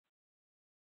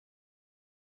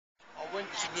went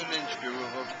to do an interview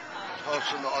with a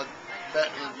person that I'd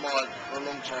met and admired for a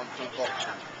long time through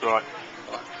boxing. Right.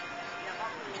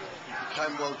 He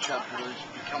became world champion, he's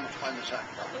become a famous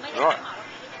actor. Right.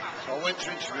 So I went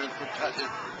to interview him for Pattaya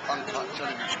Uncut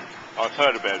Television. I've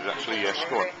heard about it actually, yes,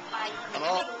 go on. And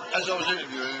as I was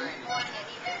interviewing him, I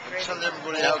was telling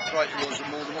everybody how great he was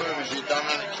and all the movies he'd done,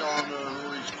 Alexander and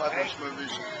all these fabulous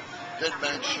movies, Dead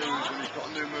Man's Shoes, and he's got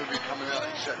a new movie coming out,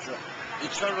 etc. He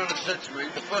turned around and said to me,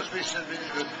 the first thing he said to me,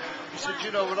 he said,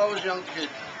 you know, when I was a young kid,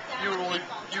 you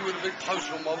were the big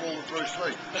poster on my wall with Bruce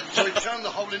Lee. So he turned the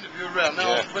whole interview around.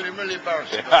 Now I'm feeling really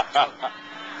embarrassed about it. So,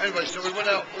 anyway, so we went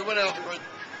out for a little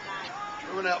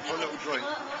drink.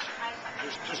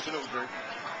 Just a little drink.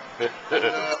 And,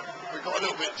 we got a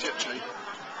little bit tipsy.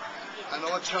 And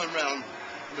I turned round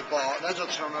in the bar, and as I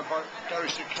turned around, Gary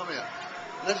said, come here.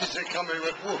 And as he said, come here, he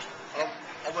went, woof.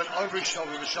 I went over his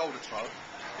shoulder with a shoulder throw.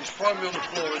 He's thrown me on the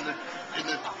floor in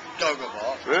the go-go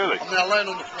bar. Really? I'm now laying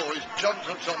on the floor, he's jumped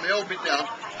up on me, held me down,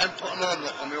 and put an arm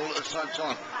lock on me all at the same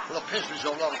time. Well, I pissed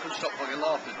myself off, I couldn't stop fucking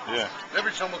laughing. Yeah.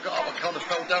 Every time I got up, I kind of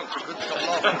fell down because I couldn't stop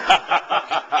laughing.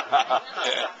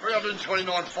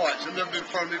 329 fights, and never been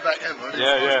throwing me back ever. And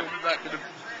Yeah. Me back and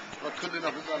I couldn't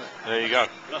enough have done it. There you go.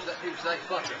 He was that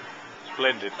butter.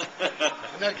 Splendid.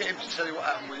 And now get him to tell you what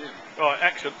happened with him. Right,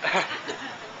 action.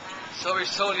 So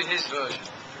he's told you his version.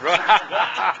 Right.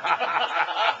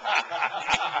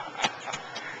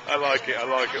 I like it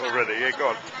already. Yeah, go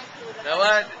on. Now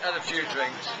I had a few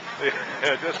drinks,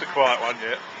 Yeah, just a quiet one,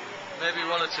 yeah. maybe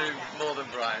one or two more than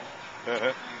Brian.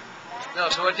 Uh-huh. No,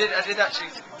 so I did actually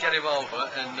get him over,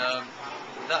 and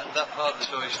that part of the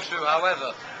story is true.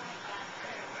 However,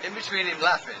 in between him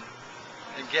laughing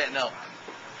and getting up,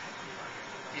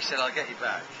 he said, "I'll get you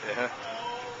back." Yeah.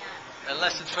 And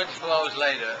less than 24 hours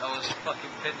later, I was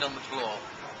fucking pinned on the floor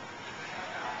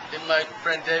in my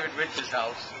friend David Winter's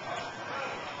house,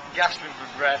 gasping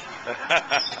for breath,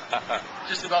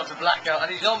 just about to black out.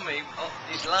 And he's on me,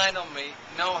 he's lying on me,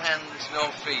 no hands,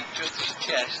 no feet, just his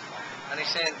chest. And he's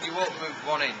saying, "You won't move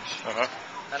 1 inch." Uh-huh.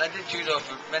 And I did judo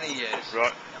for many years.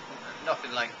 Right.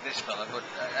 Nothing like this fella, but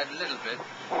a little bit.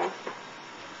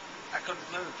 I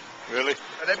couldn't move. Really?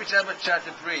 And every time I tried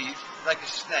to breathe, like a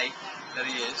snake that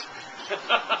he is,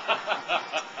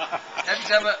 every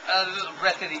time I had a little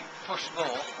breath in, he pushed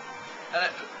more.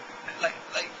 And like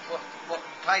what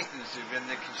pythons do when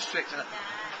they constrict. And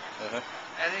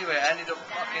anyway, I ended up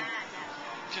fucking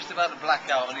just about to black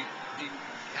out, and he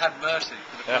had mercy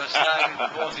for the first time in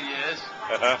 40 years.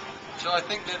 So I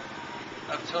think that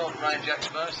I've taught Brian Jack's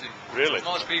mercy. Really?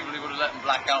 Most people, he would have let him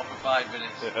black out for 5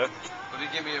 minutes. But he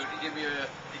gave me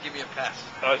a pass.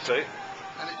 I see.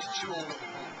 And it's 2 all at full.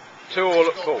 2 all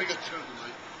at He's full. got a bigger 2 than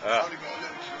me. Ah. Only got a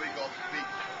little 2, he got big.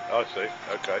 I see.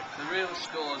 Okay. The real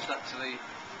score is actually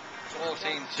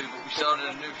 14-2, but we started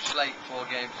a new slate 4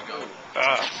 games ago.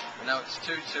 Ah. And now it's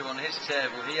 2-2 on his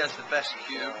table. He has the best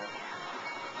cue.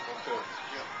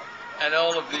 And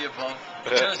all of the above.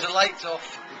 He turns the lights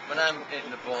off when I'm hitting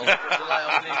the ball. Puts the light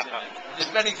on when he's hitting it.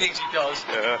 There's many things he does,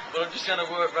 but I'm just trying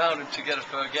to work around him to get a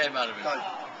fair game out of him.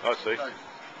 I see. Dave,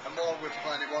 and while we're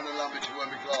playing, it won't allow me to wear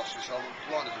my glasses, so I'm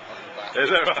blind as a fucking bat. Is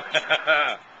that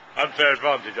right? Unfair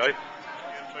advantage, eh?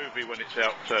 A movie when it's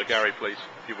out, Gary, please,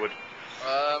 if you would.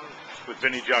 With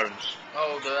Vinnie Jones.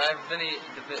 Oh,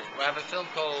 I have a film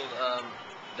called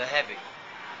The Heavy.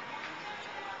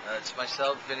 It's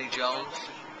myself, Vinnie Jones,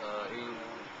 who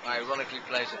ironically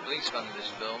plays a policeman in this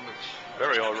film, which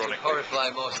Very ironic. horrify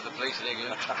most of the police in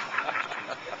England,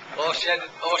 or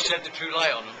shed the true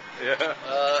light on them.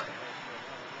 Yeah.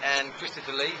 And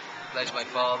Christopher Lee plays my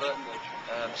father.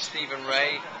 Stephen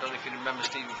Ray, I don't know if you remember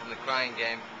Stephen from The Crying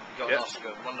Game. He got an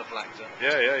Oscar, wonderful actor.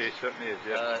 Yeah, he certainly is.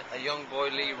 Yeah. A young boy,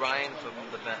 Lee Ryan, from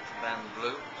the band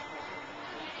Blue.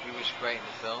 He was great in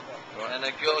the film. Right. And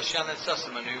a girl, Shannon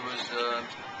Sussman, who was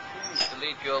the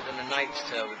lead girl in The Knight's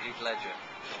Tale with Heath Ledger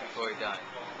before he died.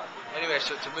 Anyway,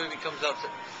 so the movie comes out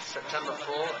September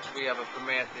 4th. We have a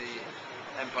premiere at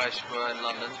the Empire Square in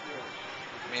London.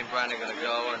 Me and Brian are going to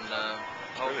go, and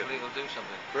hopefully we'll do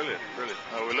something. Brilliant.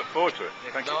 Oh, we look forward to it.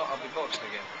 If Thank not, I'll be boxing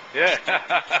again. Yeah.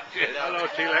 Hello,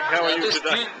 T-Lex. How are you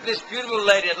today? This beautiful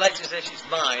lady, I'd like to say she's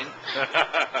mine,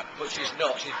 but she's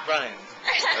not. She's Brian's.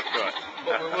 That's right.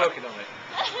 But we're working on it.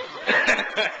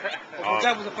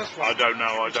 I don't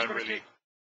know. I don't really.